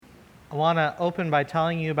I want to open by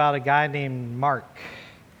telling you about a guy named Mark.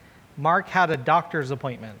 Mark had a doctor's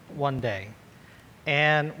appointment one day.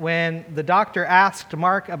 And when the doctor asked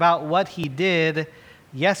Mark about what he did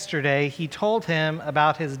yesterday, he told him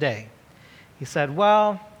about his day. He said,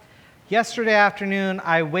 "Well, yesterday afternoon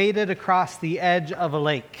I waded across the edge of a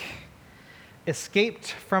lake,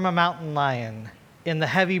 escaped from a mountain lion in the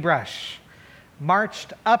heavy brush,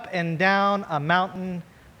 marched up and down a mountain,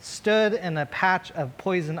 stood in a patch of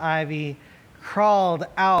poison ivy, crawled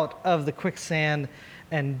out of the quicksand,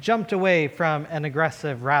 and jumped away from an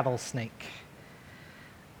aggressive rattlesnake."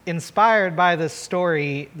 Inspired by this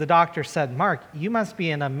story, the doctor said, "Mark, you must be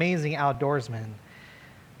an amazing outdoorsman."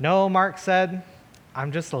 "No," Mark said,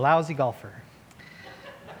 "I'm just a lousy golfer."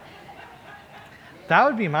 That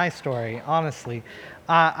would be my story, honestly.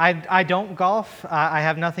 I don't golf. I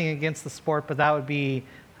have nothing against the sport, but that would be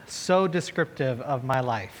so descriptive of my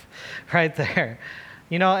life right there.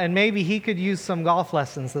 And maybe he could use some golf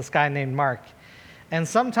lessons, this guy named Mark. And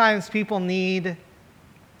sometimes people need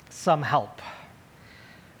some help.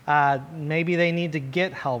 Maybe they need to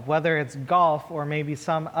get help, whether it's golf or maybe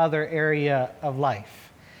some other area of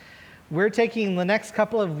life. We're taking the next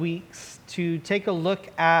couple of weeks to take a look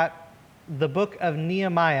at the book of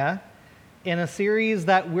Nehemiah in a series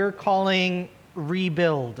that we're calling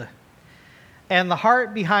Rebuild. And the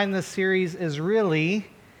heart behind this series is really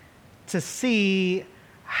to see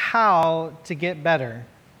how to get better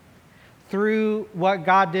through what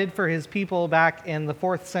God did for his people back in the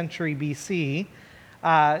 4th century BC.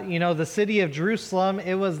 The city of Jerusalem,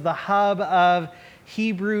 it was the hub of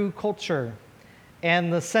Hebrew culture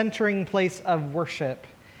and the centering place of worship.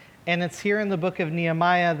 And it's here in the book of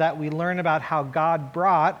Nehemiah that we learn about how God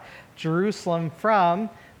brought Jerusalem from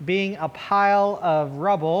being a pile of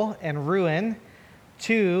rubble and ruin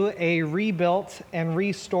to a rebuilt and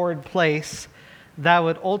restored place that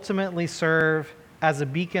would ultimately serve as a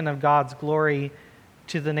beacon of God's glory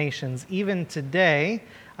to the nations. Even today,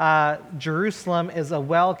 Jerusalem is a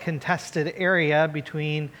well-contested area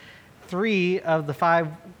between 3 of the 5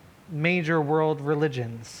 major world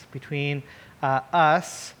religions, between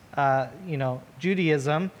us,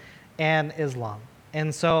 Judaism, and Islam.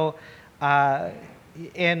 And so,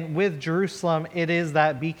 and with Jerusalem, it is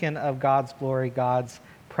that beacon of God's glory, God's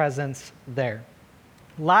presence there.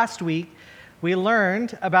 Last week, we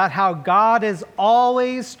learned about how God is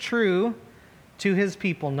always true to his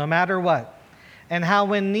people, no matter what. And how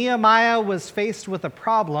when Nehemiah was faced with a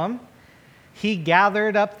problem, he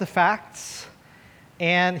gathered up the facts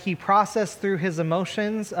and he processed through his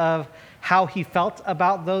emotions of how he felt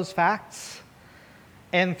about those facts.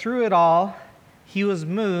 And through it all, he was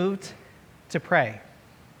moved to pray.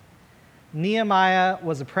 Nehemiah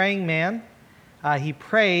was a praying man. He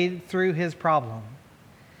prayed through his problem.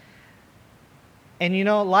 And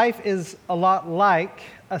life is a lot like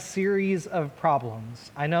a series of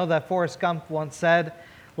problems. I know that Forrest Gump once said,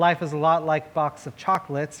 life is a lot like a box of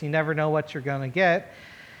chocolates. You never know what you're going to get.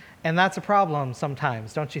 And that's a problem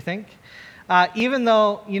sometimes, don't you think? Even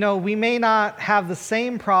though, we may not have the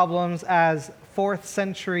same problems as 4th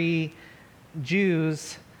century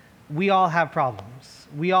Jews, we all have problems.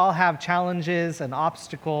 We all have challenges and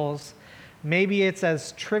obstacles. Maybe it's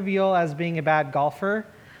as trivial as being a bad golfer,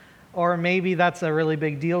 or maybe that's a really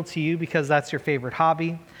big deal to you because that's your favorite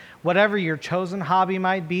hobby. Whatever your chosen hobby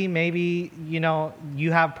might be, maybe,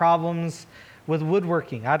 you have problems with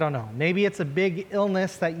woodworking. I don't know. Maybe it's a big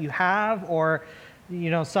illness that you have, or,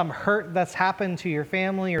 some hurt that's happened to your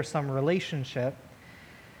family or some relationship.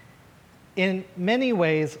 In many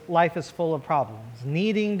ways, life is full of problems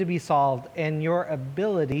needing to be solved, and your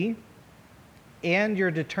ability and your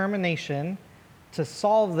determination to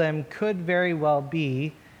solve them could very well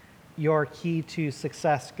be your key to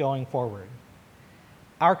success going forward.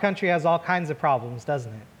 Our country has all kinds of problems,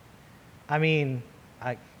 doesn't it?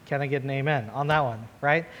 Can I get an amen on that one,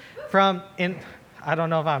 right? I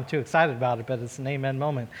don't know if I'm too excited about it, but it's an amen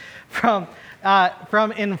moment. From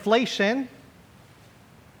inflation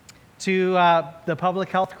to the public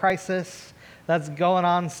health crisis that's going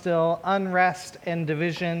on still, unrest and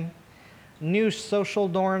division, new social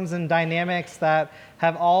norms and dynamics that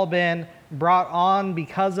have all been brought on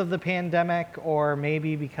because of the pandemic, or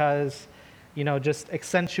maybe because, just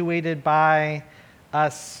accentuated by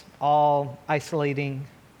us all isolating.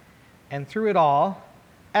 And through it all,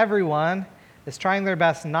 everyone is trying their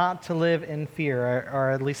best not to live in fear,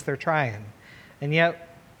 or at least they're trying. And yet,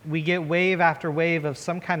 we get wave after wave of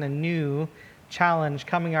some kind of new challenge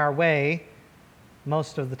coming our way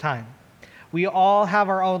most of the time. We all have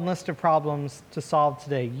our own list of problems to solve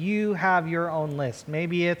today. You have your own list.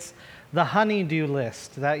 Maybe it's the honeydew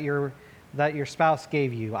list that you're that your spouse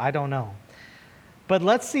gave you. I don't know. But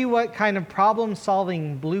let's see what kind of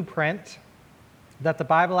problem-solving blueprint that the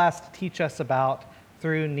Bible has to teach us about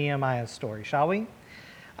through Nehemiah's story, shall we?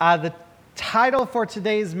 The title for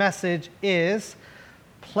today's message is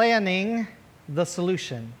Planning the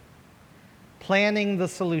Solution. Planning the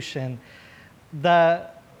Solution.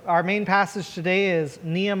 Our main passage today is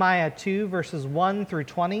Nehemiah 2, verses 1 through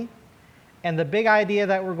 20. And the big idea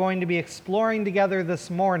that we're going to be exploring together this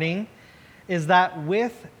morning is that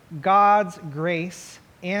with God's grace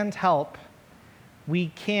and help, we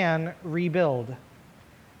can rebuild.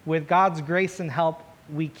 With God's grace and help,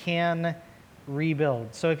 we can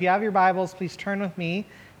rebuild. So if you have your Bibles, please turn with me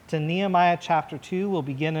to Nehemiah chapter 2. We'll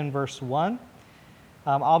begin in verse 1.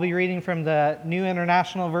 I'll be reading from the New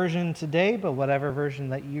International Version today, but whatever version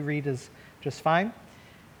that you read is just fine.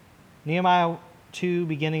 Nehemiah 2,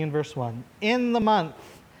 beginning in verse 1. In the month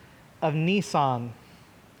of Nisan,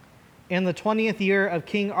 in the 20th year of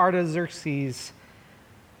King Artaxerxes,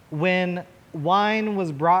 when wine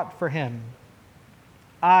was brought for him,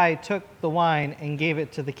 I took the wine and gave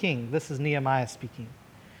it to the king. This is Nehemiah speaking.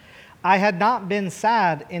 I had not been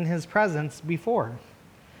sad in his presence before.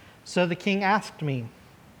 So the king asked me,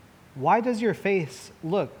 "Why does your face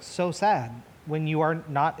look so sad when you are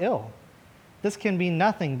not ill? This can be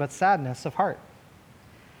nothing but sadness of heart."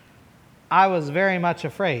 I was very much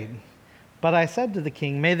afraid, but I said to the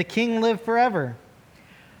king, "May the king live forever.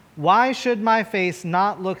 Why should my face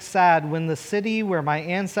not look sad when the city where my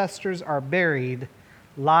ancestors are buried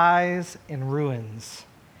lies in ruins,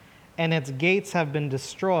 and its gates have been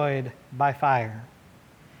destroyed by fire?"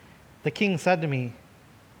 The king said to me,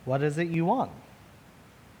 "What is it you want?"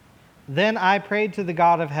 Then I prayed to the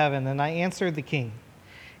God of heaven, and I answered the king,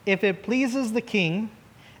 "If it pleases the king,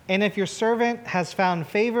 and if your servant has found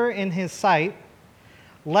favor in his sight,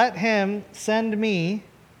 let him send me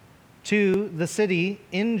to the city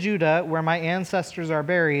in Judah where my ancestors are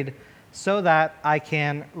buried, so that I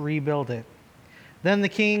can rebuild it." Then the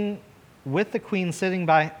king, with the queen sitting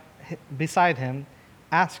beside him,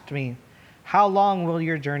 asked me, "How long will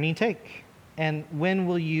your journey take? And when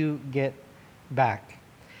will you get back?"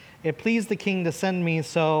 It pleased the king to send me,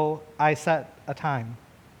 so I set a time.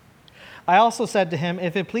 I also said to him,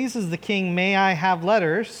 "If it pleases the king, may I have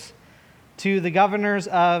letters to the governors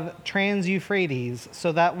of Trans-Euphrates,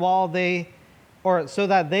 so that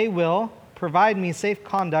they will provide me safe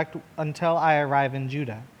conduct until I arrive in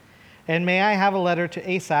Judah. And may I have a letter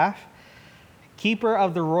to Asaph, keeper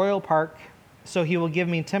of the royal park, so he will give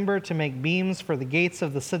me timber to make beams for the gates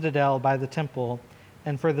of the citadel by the temple,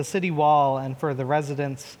 and for the city wall, and for the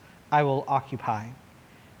residence I will occupy."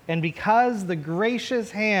 And because the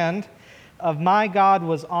gracious hand of my God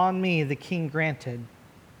was on me, the king granted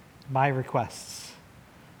my requests.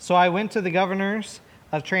 So I went to the governors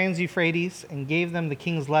of Trans-Euphrates and gave them the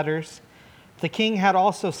king's letters. The king had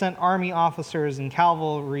also sent army officers and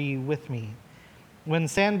cavalry with me. When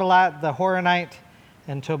Sanballat the Horonite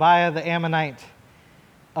and Tobiah the Ammonite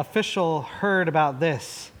official heard about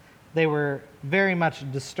this, they were very much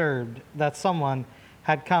disturbed that someone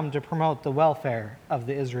had come to promote the welfare of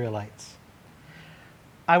the Israelites.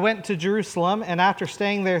 I went to Jerusalem, and after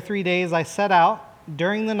staying there 3 days, I set out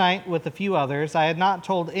during the night with a few others. I had not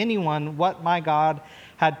told anyone what my God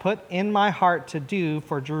had put in my heart to do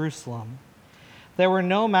for Jerusalem. There were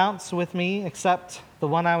no mounts with me except the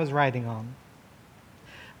one I was riding on.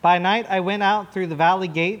 By night I went out through the valley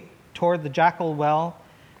gate toward the Jackal Well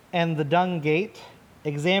and the Dung Gate,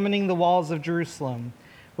 examining the walls of Jerusalem,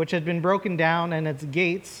 which had been broken down, and its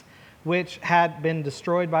gates, which had been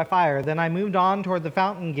destroyed by fire. Then I moved on toward the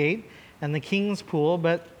Fountain Gate and the King's Pool,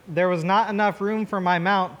 but there was not enough room for my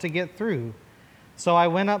mount to get through. So I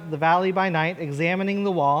went up the valley by night, examining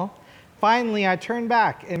the wall. Finally, I turned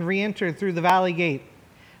back and re-entered through the valley gate.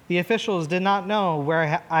 The officials did not know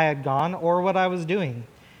where I had gone or what I was doing,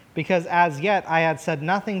 because as yet I had said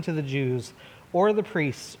nothing to the Jews or the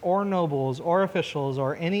priests or nobles or officials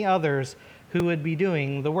or any others who would be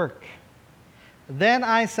doing the work. Then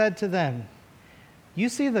I said to them, "You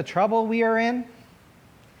see the trouble we are in?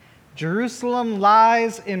 Jerusalem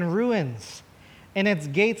lies in ruins, and its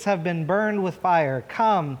gates have been burned with fire.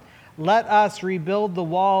 Come, let us rebuild the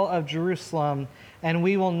wall of Jerusalem, and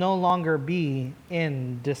we will no longer be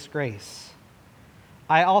in disgrace."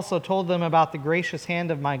 I also told them about the gracious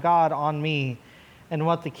hand of my God on me and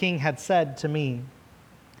what the king had said to me.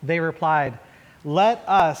 They replied, "Let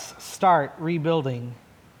us start rebuilding."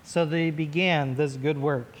 So they began this good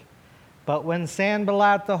work. But when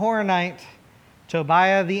Sanballat the Horonite,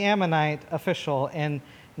 Tobiah the Ammonite official, and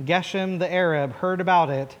Geshem the Arab heard about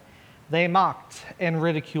it, they mocked and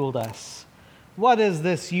ridiculed us. "What is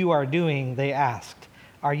this you are doing?" they asked.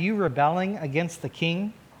 "Are you rebelling against the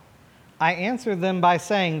king?" I answered them by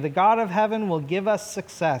saying, "The God of heaven will give us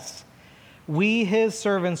success. We, his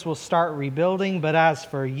servants, will start rebuilding, but as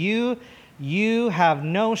for you, you have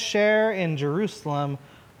no share in Jerusalem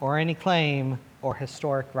or any claim or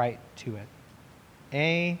historic right to it."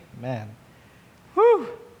 Amen. Whew.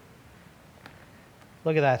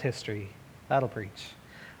 Look at that history. That'll preach.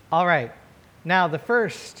 All right. Now, the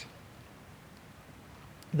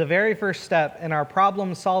very first step in our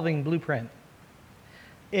problem-solving blueprint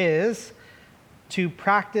is to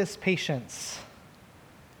practice patience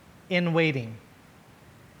in waiting.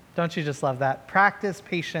 Don't you just love that? Practice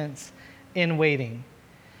patience in waiting.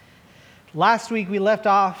 Last week we left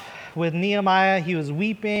off with Nehemiah. He was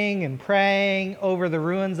weeping and praying over the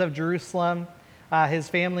ruins of Jerusalem. His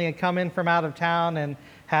family had come in from out of town and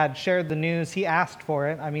had shared the news. He asked for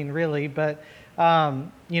it, really, but,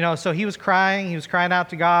 so he was crying out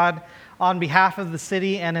to God on behalf of the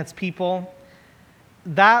city and its people.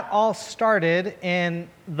 That all started in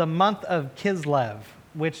the month of Kislev,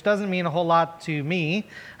 which doesn't mean a whole lot to me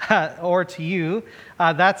or to you.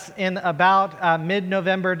 That's in about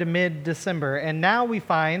mid-November to mid-December. And now we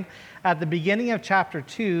find at the beginning of chapter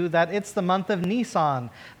 2 that it's the month of Nisan.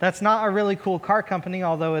 That's not a really cool car company,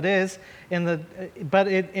 although it is. In the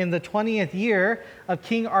 20th year of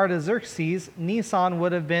King Artaxerxes, Nisan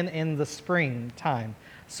would have been in the spring time.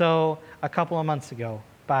 So a couple of months ago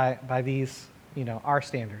by these, our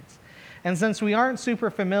standards. And since we aren't super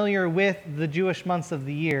familiar with the Jewish months of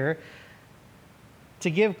the year, to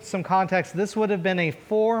give some context, this would have been a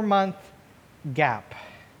 4-month gap.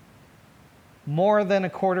 More than a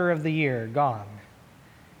quarter of the year gone.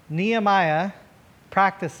 Nehemiah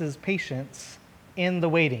practices patience in the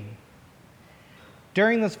waiting.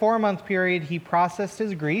 During this 4-month period, he processed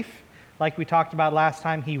his grief. Like we talked about last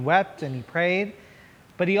time, he wept and he prayed,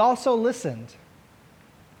 but he also listened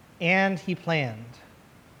and he planned.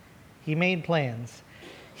 He made plans.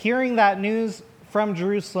 Hearing that news from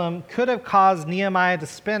Jerusalem could have caused Nehemiah to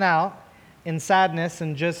spin out in sadness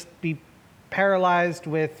and just be paralyzed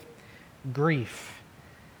with grief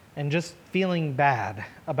and just feeling bad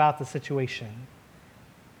about the situation.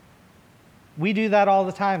 We do that all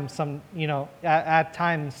the time, at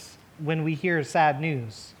times when we hear sad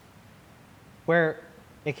news, where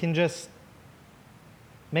it can just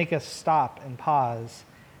make us stop and pause,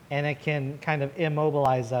 and it can kind of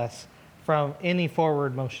immobilize us from any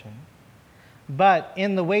forward motion. But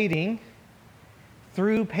in the waiting,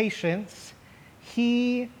 through patience,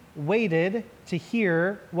 he waited to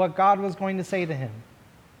hear what God was going to say to him.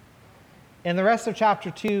 In the rest of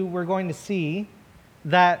chapter 2, we're going to see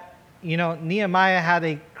that, Nehemiah had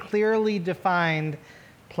a clearly defined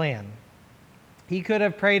plan. He could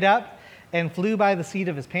have prayed up and flew by the seat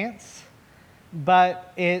of his pants,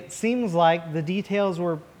 but it seems like the details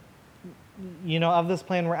were, of this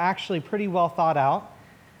plan were actually pretty well thought out.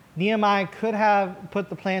 Nehemiah could have put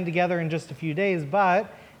the plan together in just a few days,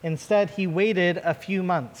 but instead he waited a few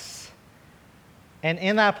months. And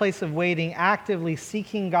in that place of waiting, actively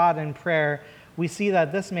seeking God in prayer, we see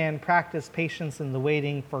that this man practiced patience in the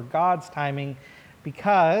waiting for God's timing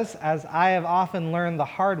because, as I have often learned the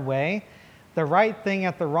hard way, the right thing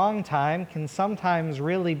at the wrong time can sometimes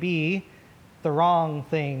really be the wrong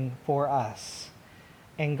thing for us.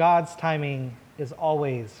 And God's timing is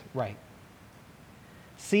always right.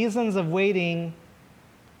 Seasons of waiting,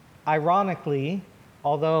 ironically,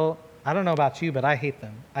 although I don't know about you, but I hate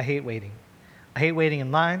them. I hate waiting. I hate waiting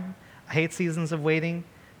in line. I hate seasons of waiting.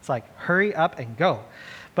 It's like, hurry up and go.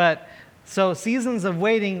 But so seasons of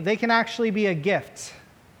waiting, they can actually be a gift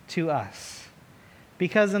to us.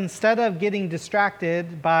 Because instead of getting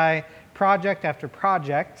distracted by project after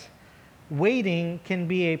project, waiting can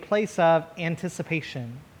be a place of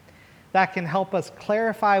anticipation that can help us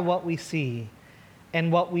clarify what we see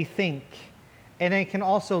and what we think. And it can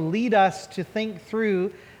also lead us to think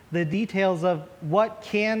through the details of what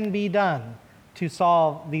can be done to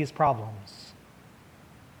solve these problems.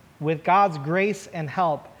 With God's grace and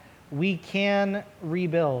help, we can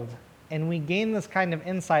rebuild. And we gain this kind of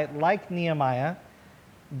insight like Nehemiah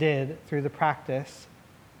did through the practice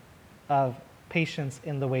of patience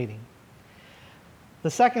in the waiting.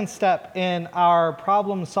 The second step in our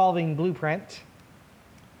problem-solving blueprint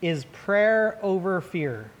is prayer over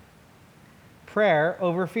fear. Prayer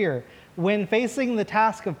over fear. When facing the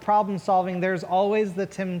task of problem-solving, there's always the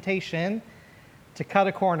temptation to cut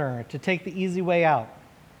a corner, to take the easy way out.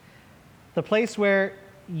 The place where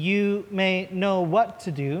you may know what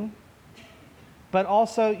to do, but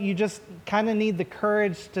also you just kind of need the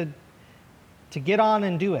courage to get on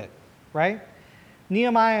and do it, right?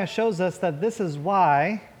 Nehemiah shows us that this is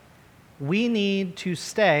why we need to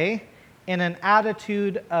stay in an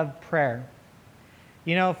attitude of prayer.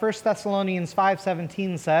 1 Thessalonians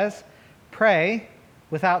 5:17 says, pray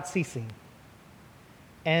without ceasing.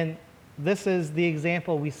 And this is the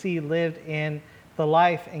example we see lived in the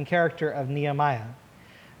life and character of Nehemiah.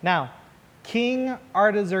 Now, King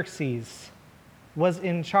Artaxerxes was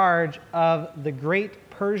in charge of the great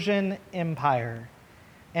Persian Empire.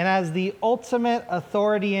 And as the ultimate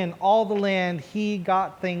authority in all the land, he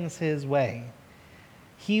got things his way.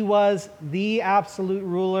 He was the absolute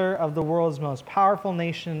ruler of the world's most powerful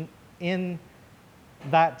nation in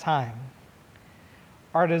that time.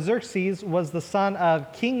 Artaxerxes was the son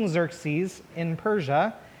of King Xerxes in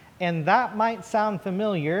Persia, and that might sound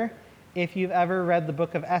familiar if you've ever read the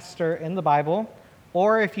book of Esther in the Bible,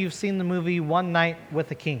 or if you've seen the movie One Night with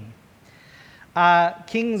a King.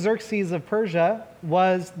 King Xerxes of Persia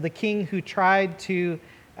was the king who tried to,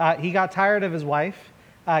 he got tired of his wife,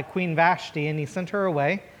 Queen Vashti, and he sent her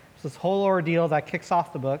away. It's this whole ordeal that kicks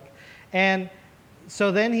off the book. And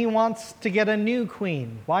so then he wants to get a new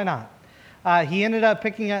queen. Why not? He ended up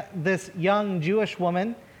picking up this young Jewish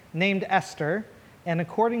woman named Esther, and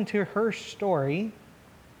according to her story,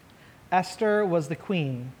 Esther was the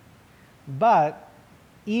queen. But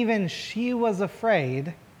even she was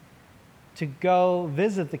afraid to go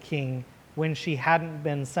visit the king when she hadn't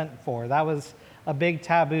been sent for. That was a big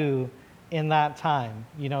taboo in that time.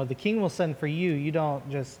 The king will send for you. You don't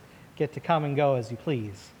just get to come and go as you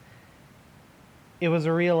please. It was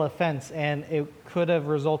a real offense, and it could have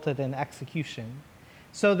resulted in execution.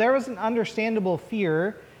 So there was an understandable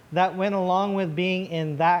fear that went along with being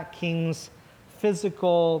in that king's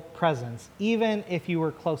physical presence, even if you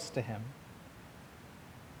were close to him.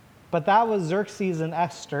 But that was Xerxes and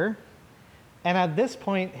Esther. And at this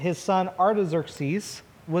point, his son Artaxerxes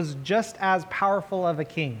was just as powerful of a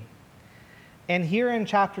king. And here in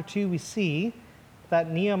chapter 2, we see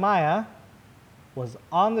that Nehemiah was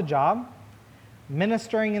on the job,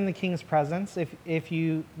 ministering in the king's presence. If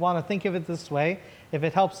you want to think of it this way, if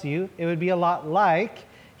it helps you, it would be a lot like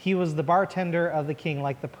he was the bartender of the king,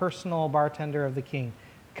 like the personal bartender of the king,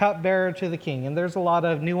 cupbearer to the king. And there's a lot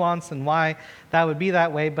of nuance and why that would be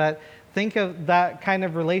that way, but think of that kind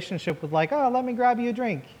of relationship with like, oh, let me grab you a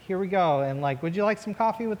drink. Here we go. And like, would you like some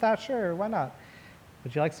coffee with that? Sure, why not?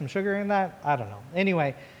 Would you like some sugar in that? I don't know.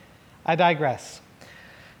 Anyway, I digress.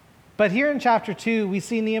 But here in chapter 2, we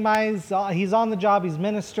see Nehemiah, he's on the job, he's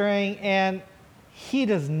ministering, and he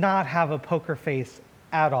does not have a poker face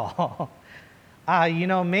at all.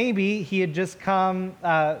 Maybe he had just come,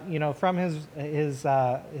 from his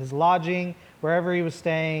lodging, wherever he was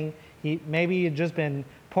staying. Maybe he had just been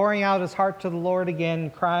pouring out his heart to the Lord again,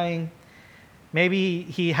 crying. Maybe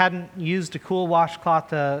he hadn't used a cool washcloth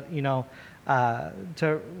to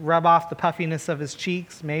rub off the puffiness of his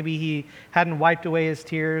cheeks. Maybe he hadn't wiped away his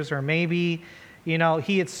tears, or maybe,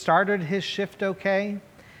 he had started his shift okay,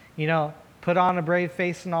 put on a brave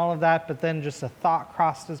face and all of that, but then just a thought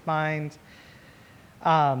crossed his mind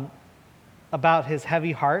about his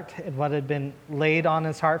heavy heart and what had been laid on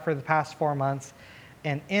his heart for the past 4 months.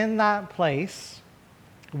 And in that place,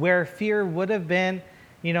 where fear would have been,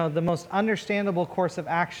 the most understandable course of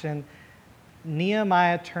action,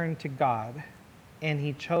 Nehemiah turned to God, and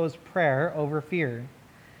he chose prayer over fear.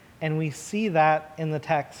 And we see that in the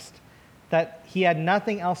text, that he had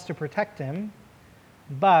nothing else to protect him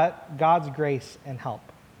but God's grace and help.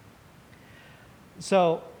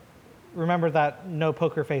 So remember that no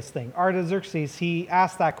poker face thing. Artaxerxes, he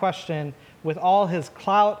asked that question with all his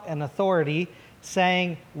clout and authority,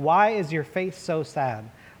 saying, why is your face so sad?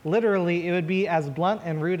 Literally, it would be as blunt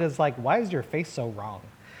and rude as like, why is your face so wrong?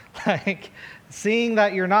 Like, seeing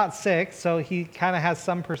that you're not sick, so he kind of has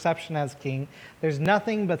some perception as king. There's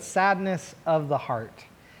nothing but sadness of the heart.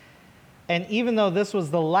 And even though this was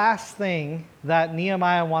the last thing that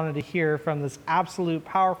Nehemiah wanted to hear from this absolute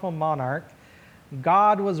powerful monarch,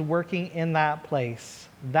 God was working in that place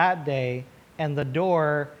that day, and the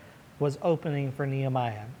door was opening for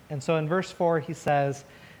Nehemiah. And so in verse 4, he says,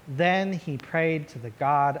 then he prayed to the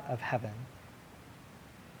God of heaven.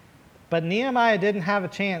 But Nehemiah didn't have a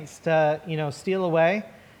chance to, steal away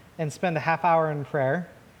and spend a half hour in prayer.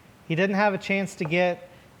 He didn't have a chance to get,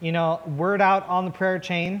 word out on the prayer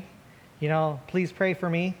chain, please pray for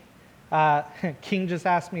me. King just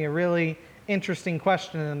asked me a really interesting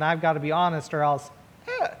question, and I've got to be honest, or else,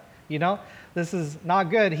 this is not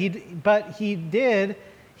good. He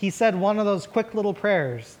said one of those quick little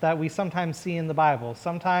prayers that we sometimes see in the Bible.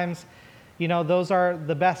 Sometimes, those are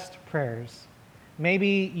the best prayers.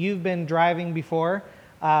 Maybe you've been driving before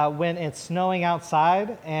when it's snowing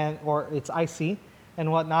outside or it's icy,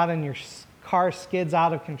 and whatnot, and your car skids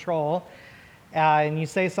out of control, and you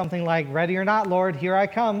say something like, "Ready or not, Lord, here I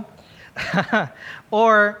come."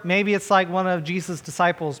 Or maybe it's like one of Jesus'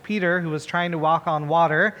 disciples, Peter, who was trying to walk on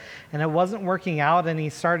water, and it wasn't working out, and he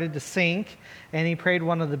started to sink, and he prayed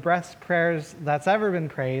one of the best prayers that's ever been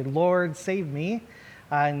prayed, "Lord, save me,"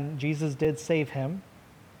 and Jesus did save him.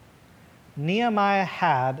 Nehemiah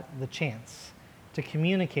had the chance to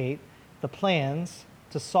communicate the plans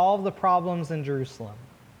to solve the problems in Jerusalem.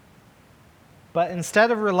 But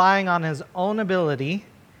instead of relying on his own ability,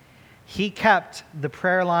 he kept the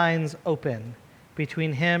prayer lines open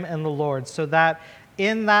between him and the Lord, so that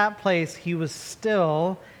in that place he was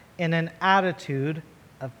still in an attitude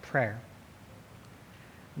of prayer.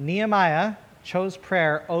 Nehemiah chose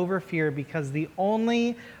prayer over fear because the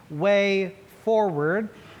only way forward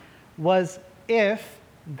was if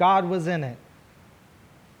God was in it.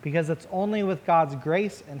 Because it's only with God's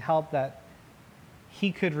grace and help that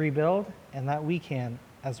he could rebuild, and that we can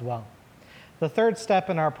as well. The third step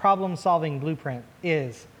in our problem-solving blueprint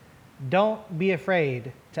is don't be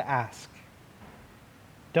afraid to ask.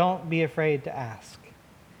 Don't be afraid to ask.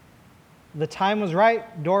 The time was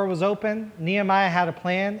right, door was open, Nehemiah had a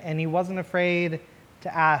plan, and he wasn't afraid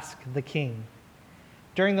to ask the king.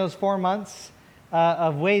 During those 4 months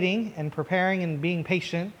of waiting and preparing and being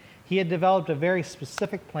patient, he had developed a very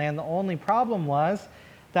specific plan. The only problem was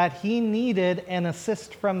that he needed an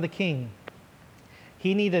assist from the king.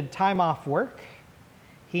 He needed time off work.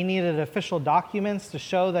 He needed official documents to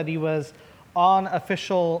show that he was on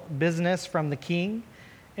official business from the king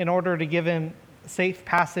in order to give him safe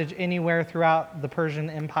passage anywhere throughout the Persian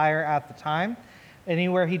Empire at the time,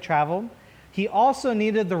 anywhere he traveled. He also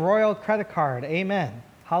needed the royal credit card. Amen.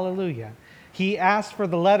 Hallelujah. He asked for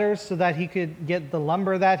the letters so that he could get the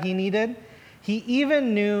lumber that he needed. He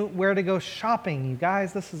even knew where to go shopping. You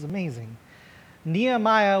guys, this is amazing.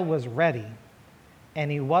 Nehemiah was ready,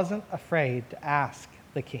 and he wasn't afraid to ask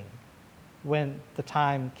the king when the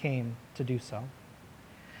time came to do so.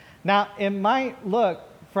 Now, it might look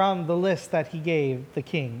from the list that he gave the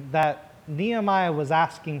king that Nehemiah was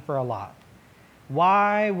asking for a lot.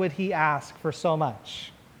 Why would he ask for so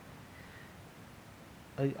much?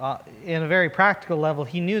 In a very practical level,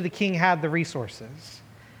 he knew the king had the resources.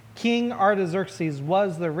 King Artaxerxes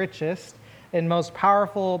was the richest and most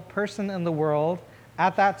powerful person in the world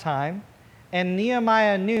at that time, and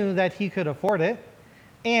Nehemiah knew that he could afford it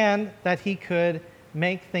and that he could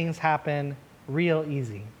make things happen real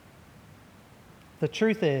easy. The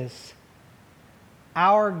truth is,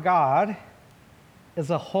 our God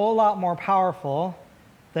is a whole lot more powerful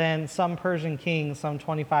than some Persian king some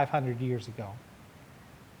 2,500 years ago.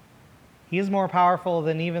 He is more powerful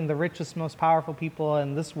than even the richest, most powerful people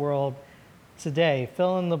in this world today.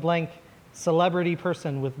 Fill in the blank celebrity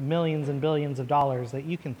person with millions and billions of dollars that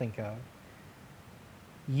you can think of.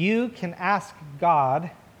 You can ask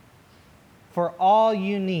God for all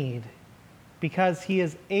you need because he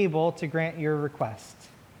is able to grant your request.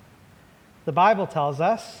 The Bible tells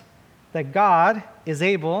us that God is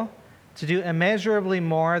able to do immeasurably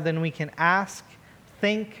more than we can ask,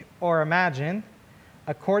 think, or imagine,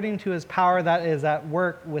 according to his power that is at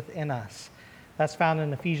work within us. That's found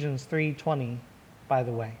in Ephesians 3:20, by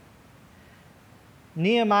the way.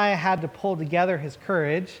 Nehemiah had to pull together his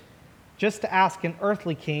courage just to ask an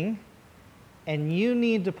earthly king, and you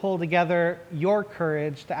need to pull together your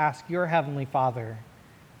courage to ask your heavenly Father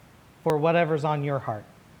for whatever's on your heart.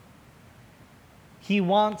 He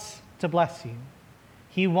wants to bless you.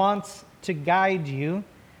 He wants to guide you.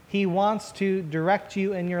 He wants to direct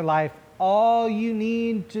you in your life. All you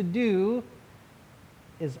need to do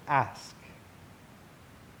is ask.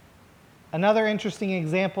 Another interesting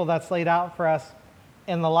example that's laid out for us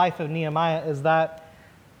in the life of Nehemiah is that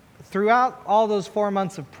throughout all those 4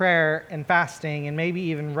 months of prayer and fasting, and maybe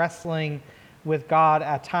even wrestling with God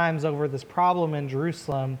at times over this problem in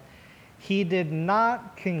Jerusalem, he did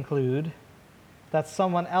not conclude that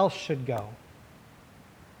someone else should go.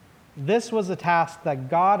 This was a task that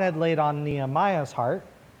God had laid on Nehemiah's heart,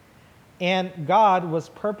 and God was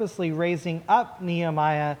purposely raising up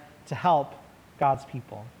Nehemiah to help God's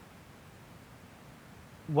people.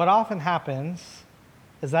 What often happens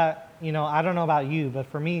is that, I don't know about you, but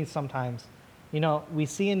for me sometimes, we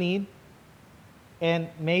see a need, and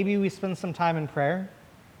maybe we spend some time in prayer,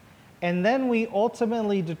 and then we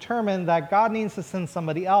ultimately determine that God needs to send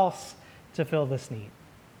somebody else to fill this need.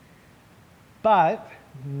 But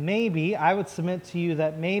maybe, I would submit to you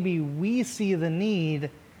that maybe we see the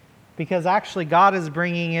need because actually God is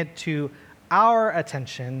bringing it to our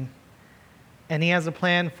attention, and he has a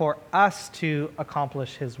plan for us to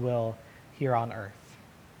accomplish his will here on earth.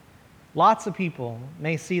 Lots of people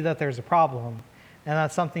may see that there's a problem and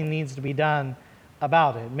that something needs to be done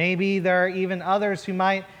about it. Maybe there are even others who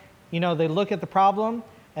might, they look at the problem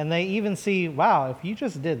and they even see, wow, if you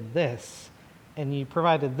just did this and you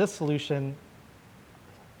provided this solution,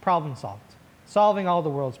 problem solved. Solving all the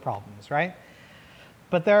world's problems, right?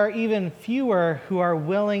 But there are even fewer who are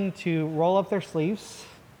willing to roll up their sleeves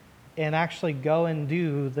and actually go and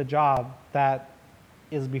do the job that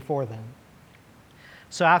is before them.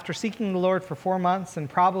 So after seeking the Lord for 4 months and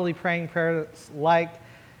probably praying prayers like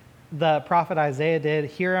the prophet Isaiah did,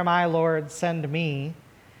 "Here am I, Lord, send me,"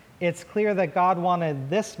 it's clear that God wanted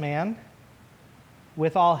this man,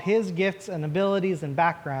 with all his gifts and abilities and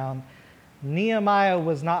background. Nehemiah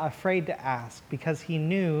was not afraid to ask because he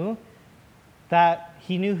knew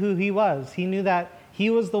who he was. He knew that he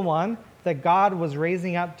was the one that God was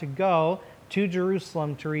raising up to go to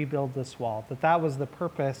Jerusalem to rebuild this wall, that was the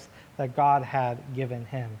purpose that God had given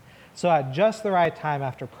him. So at just the right time,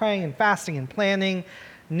 after praying and fasting and planning,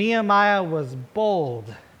 Nehemiah was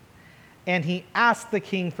bold, and he asked the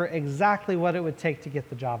king for exactly what it would take to get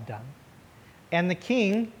the job done. And the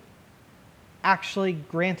king actually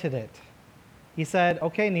granted it. He said,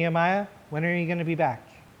 "Okay, Nehemiah, when are you going to be back?"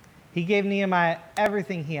 He gave Nehemiah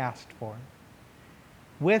everything he asked for.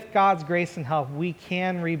 With God's grace and help, we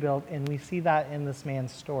can rebuild, and we see that in this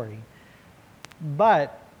man's story.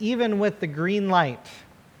 But even with the green light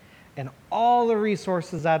and all the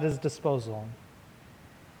resources at his disposal,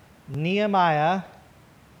 Nehemiah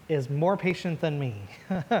is more patient than me.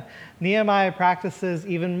 Nehemiah practices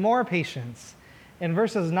even more patience. In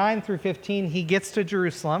verses 9 through 15, he gets to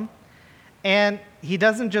Jerusalem, and he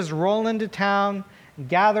doesn't just roll into town,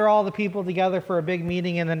 gather all the people together for a big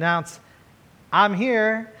meeting and announce, "I'm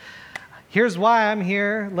here. Here's why I'm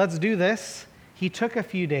here. Let's do this." He took a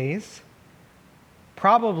few days,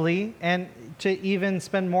 probably, and to even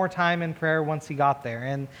spend more time in prayer once he got there.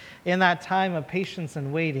 And in that time of patience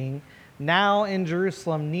and waiting, now in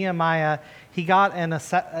Jerusalem, Nehemiah, he got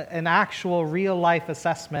an actual real-life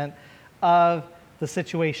assessment of the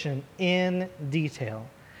situation in detail.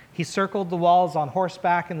 He circled the walls on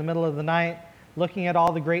horseback in the middle of the night, looking at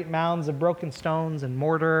all the great mounds of broken stones and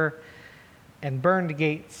mortar and burned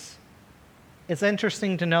gates. It's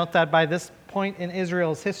interesting to note that by this point in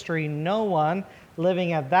Israel's history, no one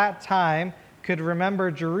living at that time could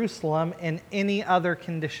remember Jerusalem in any other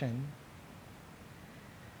condition.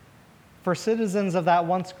 For citizens of that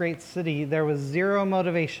once great city, there was zero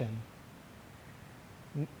motivation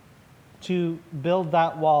to build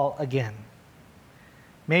that wall again.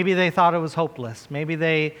 Maybe they thought it was hopeless. Maybe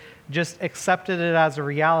they just accepted it as a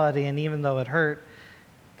reality, and even though it hurt,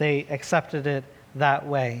 they accepted it that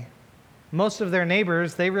way. Most of their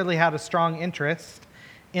neighbors, they really had a strong interest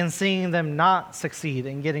in seeing them not succeed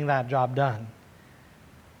in getting that job done.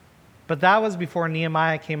 But that was before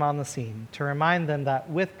Nehemiah came on the scene to remind them that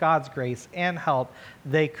with God's grace and help,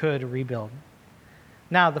 they could rebuild.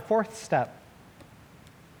 Now, the fourth step,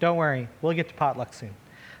 don't worry, we'll get to potluck soon.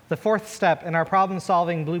 The fourth step in our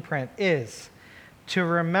problem-solving blueprint is to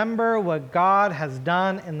remember what God has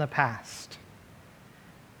done in the past.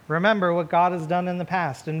 Remember what God has done in the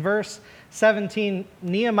past. In verse 17,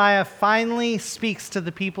 Nehemiah finally speaks to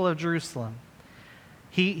the people of Jerusalem.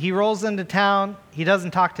 He rolls into town. He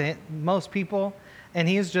doesn't talk to most people, and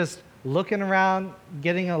he's just looking around,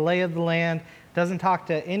 getting a lay of the land. Doesn't talk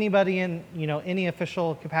to anybody in any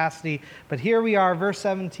official capacity. But here we are, verse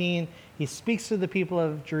 17. He speaks to the people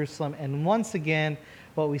of Jerusalem, and once again,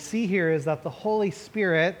 what we see here is that the Holy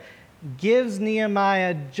Spirit gives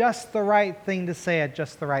Nehemiah just the right thing to say at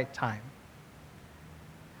just the right time.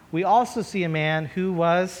 We also see a man who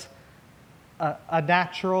was a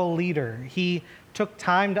natural leader. He took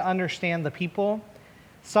time to understand the people.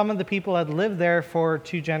 Some of the people had lived there for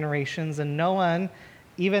 2 generations, and no one,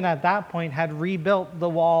 even at that point, had rebuilt the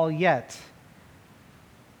wall yet.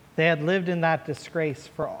 They had lived in that disgrace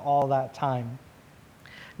for all that time.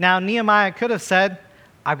 Now, Nehemiah could have said,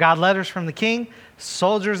 "I've got letters from the king,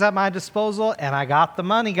 soldiers at my disposal, and I got the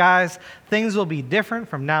money, guys. Things will be different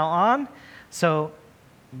from now on. So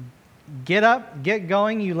get up, get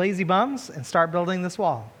going, you lazy bums, and start building this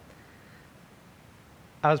wall."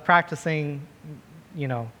 I was practicing,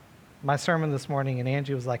 my sermon this morning, and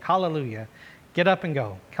Angie was like, "Hallelujah, get up and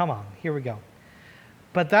go. Come on, here we go."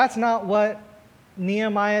 But that's not what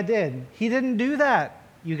Nehemiah did. He didn't do that,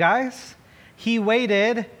 you guys. He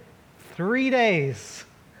waited 3 days.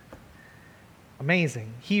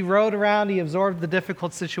 Amazing. He rode around, he absorbed the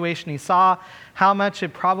difficult situation. He saw how much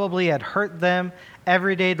it probably had hurt them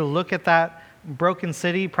every day to look at that broken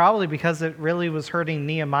city, probably because it really was hurting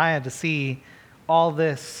Nehemiah to see all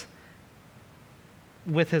this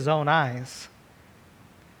with his own eyes.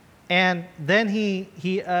 And then he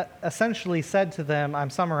essentially said to them, I'm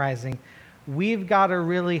summarizing, we've got a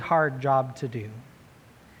really hard job to do.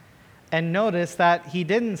 And notice that he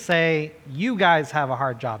didn't say, you guys have a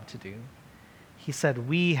hard job to do. He said,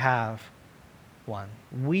 we have one.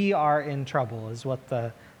 We are in trouble, is what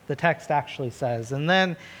the text actually says. And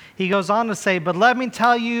then he goes on to say, but let me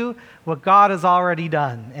tell you what God has already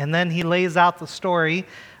done. And then he lays out the story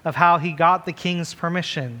of how he got the king's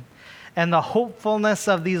permission and the hopefulness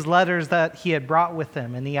of these letters that he had brought with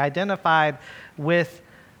him. And he identified with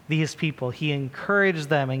these people. He encouraged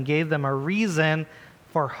them and gave them a reason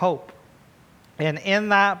for hope. And in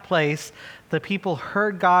that place, the people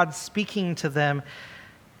heard God speaking to them,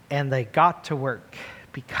 and they got to work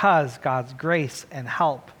because God's grace and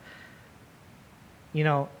help.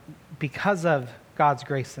 Because of God's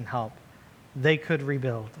grace and help, they could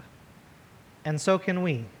rebuild. And so can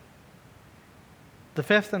we. The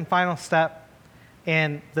fifth and final step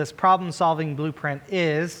in this problem-solving blueprint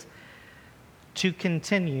is to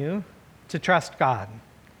continue to trust God.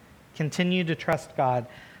 Continue to trust God.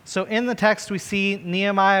 So in the text, we see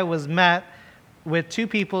Nehemiah was met with two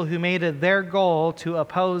people who made it their goal to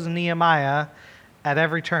oppose Nehemiah at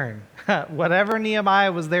every turn. Whatever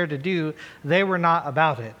Nehemiah was there to do, they were not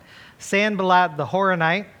about it. Sanballat the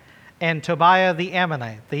Horonite and Tobiah the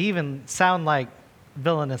Ammonite. They even sound like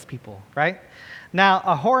villainous people, right? Now,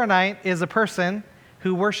 a Horonite is a person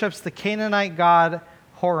who worships the Canaanite god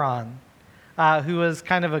Horon, who is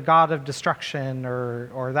kind of a god of destruction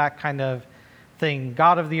or that kind of thing,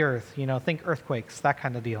 god of the earth, think earthquakes, that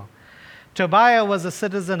kind of deal. Tobiah was a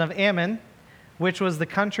citizen of Ammon, which was the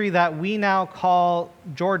country that we now call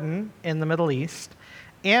Jordan in the Middle East.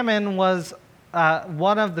 Ammon was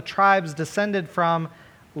one of the tribes descended from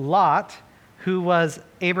Lot, who was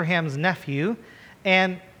Abraham's nephew.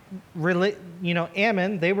 And,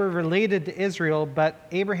 Ammon, they were related to Israel, but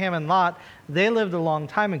Abraham and Lot, they lived a long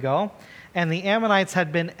time ago. And the Ammonites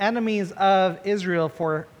had been enemies of Israel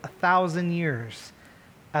for 1,000 years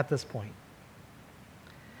at this point.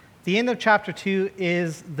 The end of chapter 2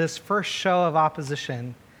 is this first show of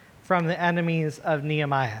opposition from the enemies of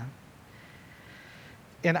Nehemiah.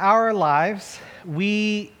 In our lives,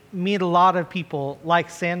 we meet a lot of people like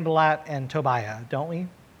Sanballat and Tobiah, don't we?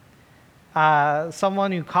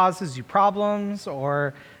 Someone who causes you problems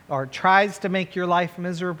or tries to make your life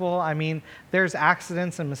miserable. I mean, there's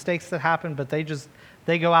accidents and mistakes that happen, but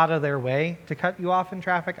they go out of their way to cut you off in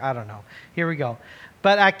traffic. I don't know. Here we go.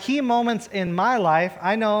 But at key moments in my life,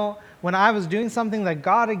 I know when I was doing something that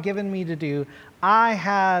God had given me to do, I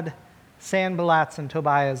had Sanballats and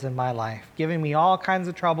Tobiahs in my life, giving me all kinds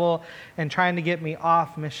of trouble and trying to get me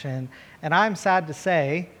off mission. And I'm sad to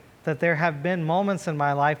say that there have been moments in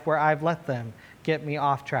my life where I've let them get me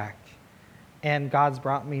off track. And God's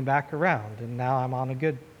brought me back around, and now I'm on a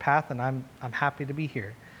good path, and I'm happy to be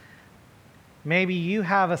here. Maybe you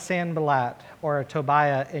have a Sanballat or a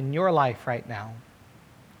Tobiah in your life right now.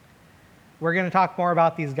 We're going to talk more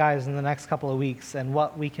about these guys in the next couple of weeks and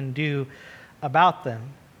what we can do about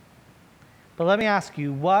them. But let me ask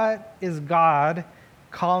you, what is God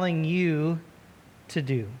calling you to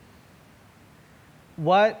do?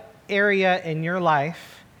 What area in your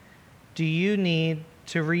life do you need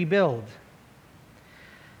to rebuild?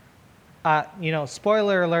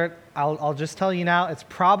 Spoiler alert, I'll just tell you now, it's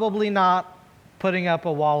probably not putting up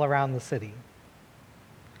a wall around the city.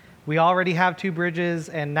 We already have 2 bridges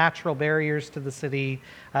and natural barriers to the city.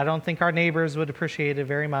 I don't think our neighbors would appreciate it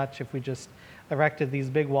very much if we just erected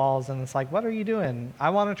these big walls and it's like, what are you doing?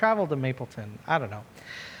 I want to travel to Mapleton. I don't know.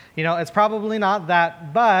 It's probably not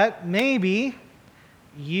that, but maybe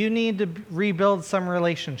you need to rebuild some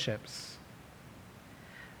relationships.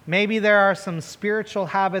 Maybe there are some spiritual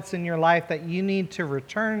habits in your life that you need to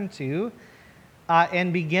return to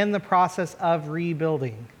and begin the process of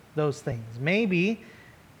rebuilding those things. Maybe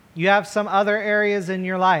you have some other areas in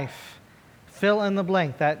your life, fill in the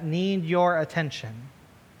blank, that need your attention.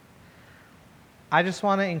 I just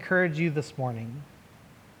want to encourage you this morning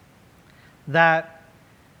that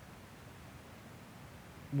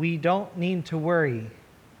we don't need to worry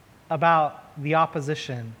about the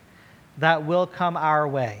opposition that will come our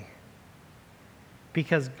way,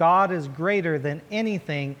 because God is greater than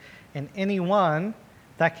anything and anyone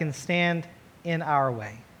that can stand in our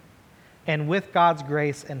way. And with God's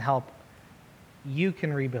grace and help, you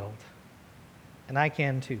can rebuild. And I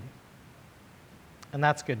can too. And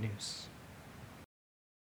that's good news.